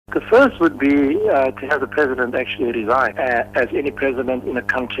The first would be to have the president actually resign, as any president in a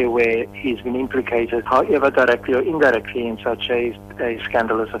country where he's been implicated, however directly or indirectly, in such a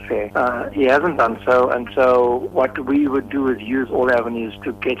scandalous affair. He hasn't done so, and so what we would do is use all avenues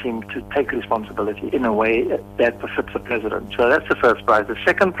to get him to take responsibility in a way that befits the president. So that's the first prize. The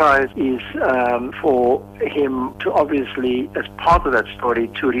second prize is for him to obviously, as part of that story,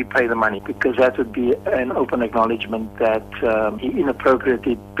 to repay the money, because that would be an open acknowledgement that he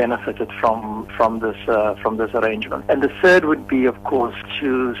inappropriately benefited from this arrangement. And the third would be, of course,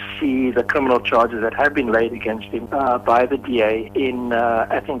 to see the criminal charges that have been laid against him by the DA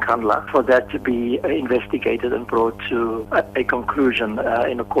at Nkandla, for that to be investigated and brought to a conclusion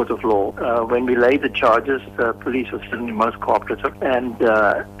in a court of law. When we laid the charges, the police were certainly most cooperative, and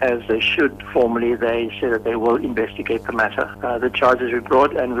as they should formally, they said that they will investigate the matter. The charges were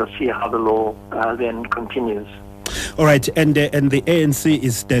brought, and we'll see how the law then continues. All right, and the ANC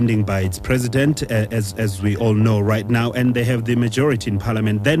is standing by its president, as we all know right now, and they have the majority in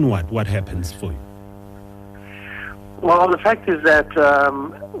parliament. Then what? What happens for you? Well, the fact is that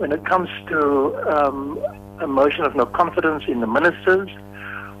when it comes to a motion of no confidence in the ministers,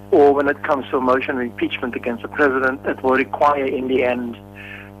 or when it comes to a motion of impeachment against the president, it will require in the end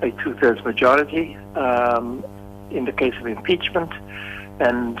a two-thirds majority. In the case of impeachment,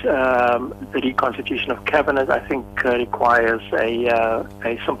 and the reconstitution of cabinet, I think, requires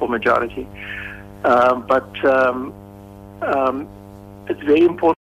a simple majority. But it's very important